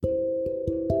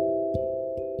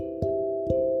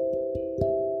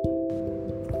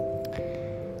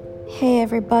Hey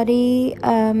everybody,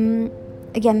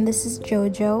 again this is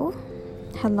Jojo.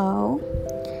 Hello.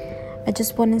 I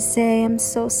just want to say I'm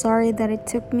so sorry that it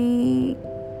took me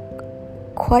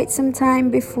quite some time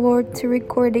before to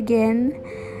record again,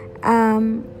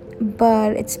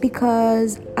 but it's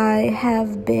because I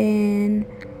have been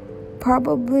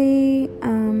probably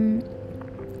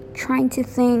trying to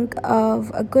think of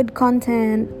a good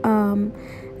content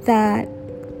that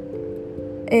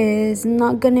is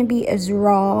not gonna be as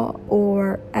raw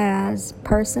or as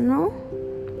personal,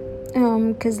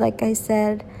 because like I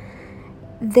said,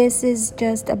 this is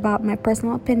just about my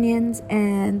personal opinions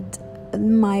and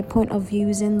my point of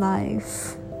views in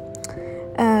life.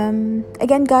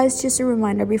 Again guys, just a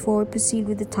reminder before we proceed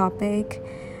with the topic,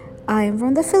 I am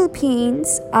from the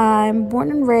Philippines. I'm born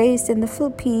and raised in the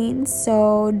Philippines,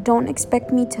 so don't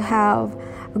expect me to have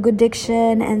a good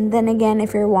diction. And then again,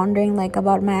 if you're wondering like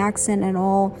about my accent and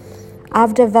all,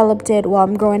 I've developed it while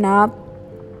I'm growing up,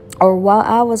 or while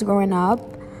I was growing up.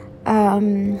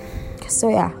 So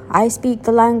yeah, I speak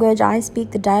the language, I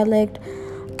speak the dialect,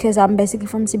 because I'm basically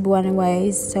from Cebu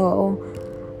anyways. So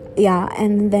yeah,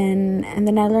 and then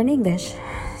I learn English.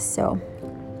 So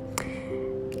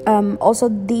also,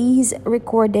 these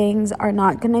recordings are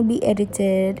not gonna be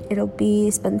edited. It'll be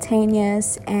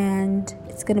spontaneous, and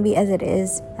it's gonna be as it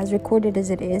is, as recorded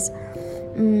as it is.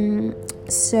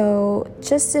 So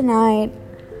just tonight,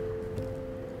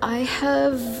 I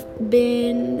have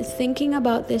been thinking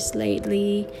about this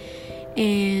lately,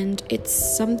 and it's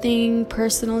something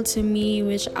personal to me,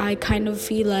 which I kind of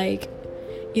feel like,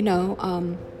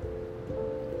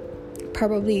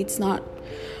 probably it's not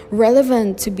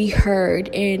relevant to be heard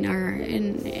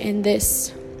in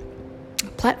this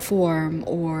platform,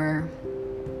 or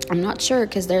I'm not sure,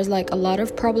 because there's like a lot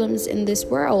of problems in this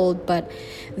world. But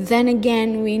then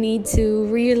again, we need to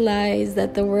realize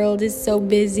that the world is so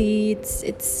busy.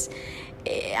 It's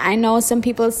I know some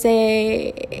people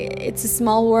say it's a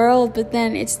small world, but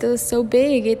then it's still so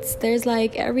big. There's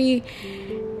like every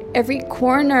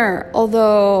corner,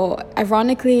 although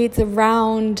ironically it's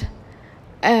around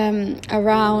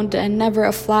and never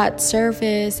a flat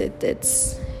surface.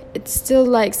 It's still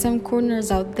like some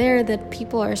corners out there that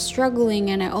people are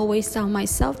struggling, and I always tell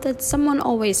myself that someone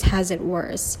always has it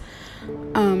worse.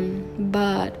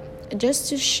 But just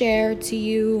to share to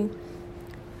you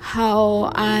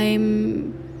how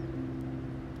I'm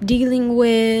dealing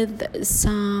with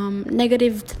some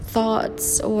negative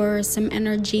thoughts or some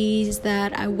energies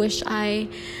that I wish I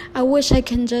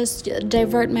can just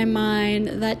divert my mind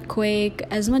that quick.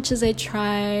 As much as I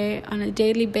try on a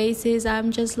daily basis, I'm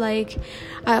just like,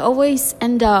 I always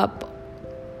end up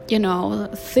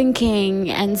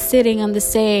thinking and sitting on the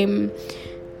same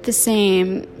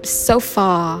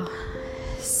sofa,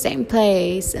 same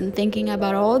place, and thinking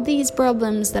about all these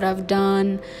problems that I've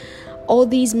done, all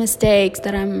these mistakes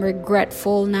that I'm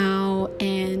regretful now.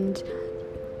 And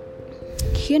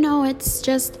it's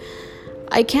just,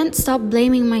 I can't stop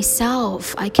blaming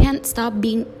myself. I can't stop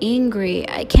being angry.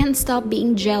 I can't stop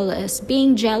being jealous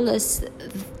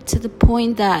to the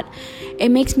point that it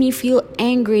makes me feel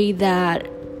angry that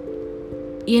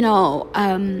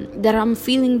that I'm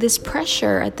feeling this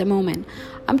pressure at the moment.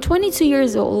 I'm 22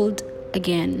 years old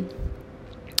again,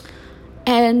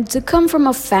 and to come from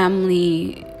a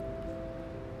family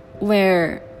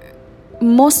where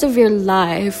most of your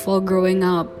life while growing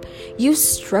up, you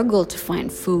struggle to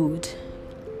find food.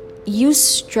 You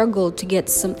struggle to get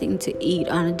something to eat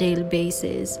on a daily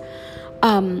basis.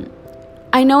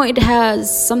 I know it has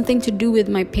something to do with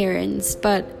my parents,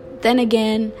 but then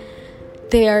again,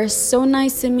 they are so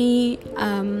nice to me.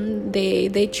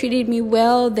 They treated me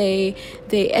well. They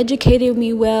educated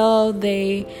me well.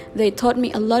 They taught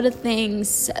me a lot of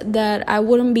things that I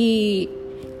wouldn't be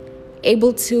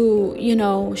able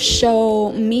to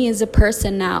show me as a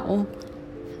person now.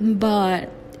 But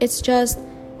it's just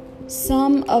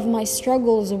some of my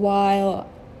struggles while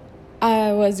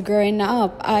I was growing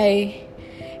up.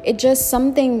 It's just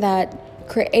something that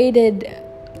created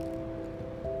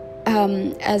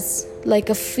as like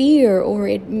a fear, or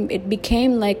it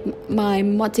became like my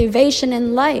motivation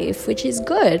in life, which is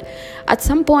good. At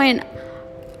some point,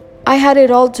 I had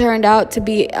it all turned out to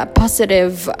be a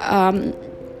positive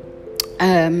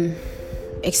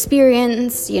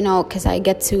experience, because I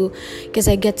get to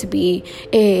be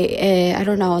I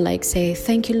don't know, like say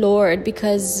thank you Lord,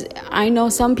 because I know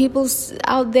some people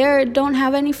out there don't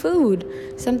have any food,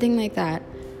 something like that.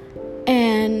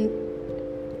 And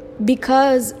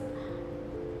because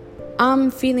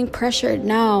I'm feeling pressured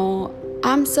now,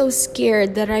 I'm so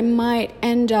scared that I might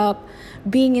end up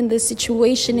being in the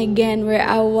situation again where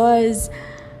I was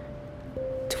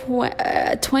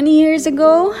 20 years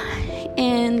ago,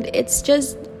 and it's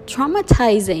just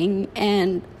traumatizing.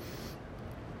 And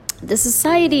the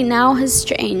society now has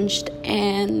changed,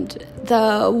 and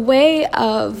the way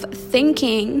of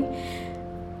thinking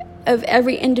of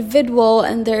every individual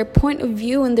and their point of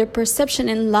view and their perception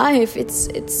in life, it's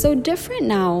so different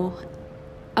now.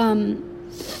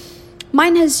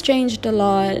 Mine has changed a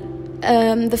lot.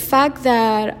 The fact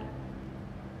that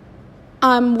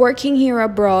I'm working here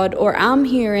abroad, or I'm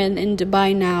here in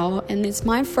Dubai now, and it's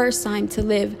my first time to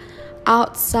live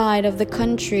outside of the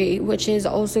country, which is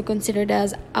also considered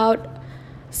as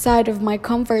outside of my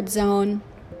comfort zone.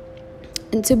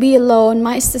 And to be alone.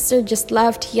 My sister just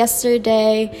left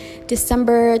yesterday,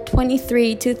 December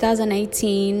 23,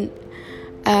 2018.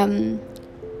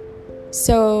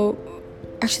 So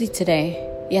actually today,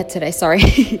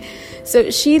 sorry. So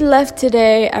she left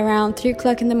today around 3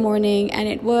 o'clock in the morning, and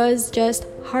it was just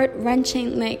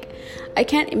heart-wrenching. Like, I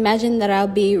can't imagine that I'll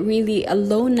be really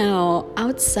alone now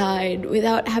outside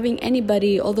without having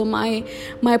anybody, although my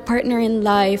partner in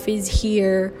life is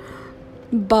here,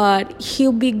 but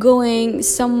he'll be going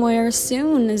somewhere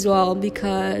soon as well,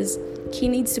 because he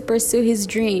needs to pursue his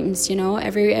dreams. You know,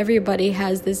 everybody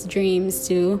has these dreams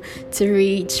to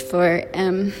reach for.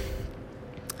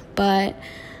 But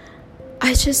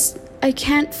I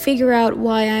can't figure out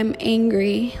why I'm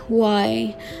angry,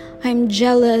 why I'm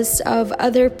jealous of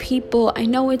other people. I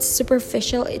know it's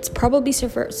superficial. It's probably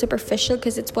superficial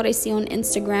because it's what I see on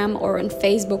Instagram or on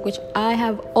Facebook, which I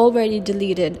have already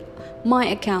deleted my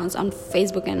accounts on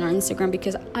Facebook and on Instagram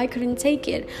because I couldn't take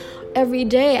it. Every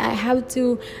day I have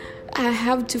to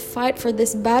fight for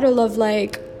this battle of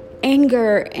like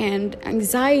anger and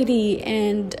anxiety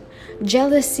and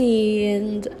jealousy,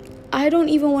 and I don't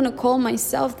even want to call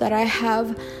myself that I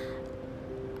have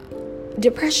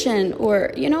depression,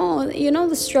 or you know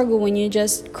the struggle when you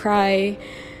just cry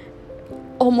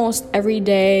almost every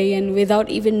day and without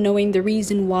even knowing the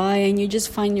reason why, and you just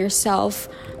find yourself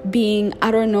being,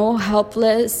 I don't know,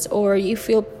 helpless, or you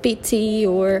feel pity,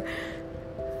 or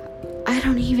I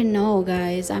don't even know,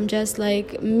 guys. I'm just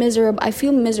like miserable. I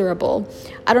feel miserable.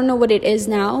 I don't know what it is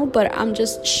now, but I'm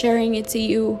just sharing it to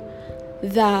you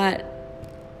that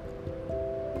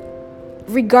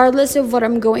regardless of what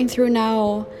I'm going through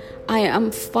now, I am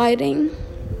fighting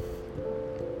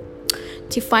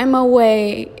to find my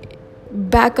way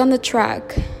back on the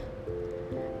track,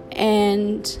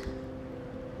 and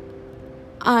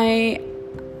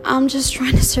I'm just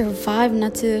trying to survive,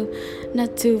 not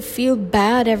to feel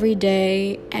bad every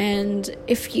day. And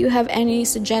if you have any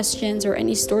suggestions or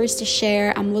any stories to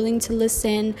share, I'm willing to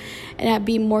listen, and I'd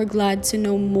be more glad to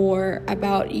know more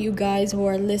about you guys who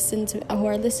are listening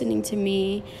to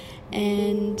me.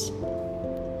 And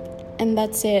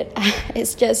that's it.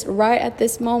 It's just right at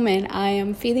this moment I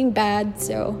am feeling bad,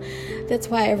 so that's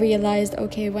why I realized,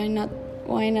 okay, why not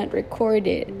record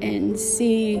it and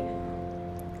see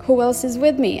who else is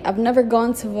with me. I've never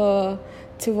gone to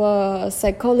a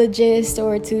psychologist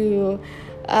or to,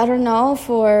 I don't know,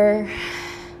 for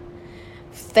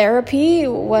therapy,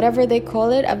 whatever they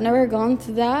call it. I've never gone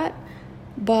to that,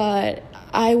 but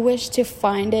I wish to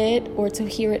find it or to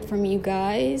hear it from you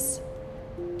guys.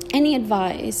 Any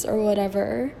advice or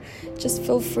whatever, just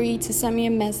feel free to send me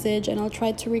a message, and I'll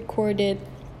try to record it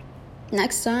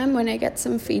next time when I get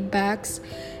some feedbacks.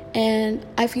 And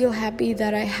I feel happy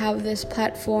that I have this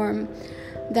platform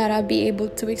that I'll be able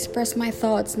to express my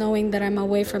thoughts, knowing that I'm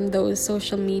away from those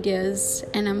social medias,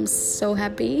 and I'm so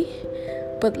happy.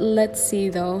 But let's see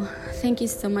though. Thank you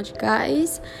so much,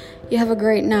 guys. You have a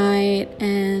great night,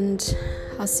 and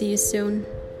I'll see you soon.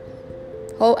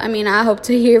 I hope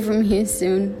to hear from you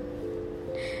soon.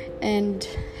 And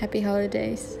happy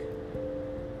holidays.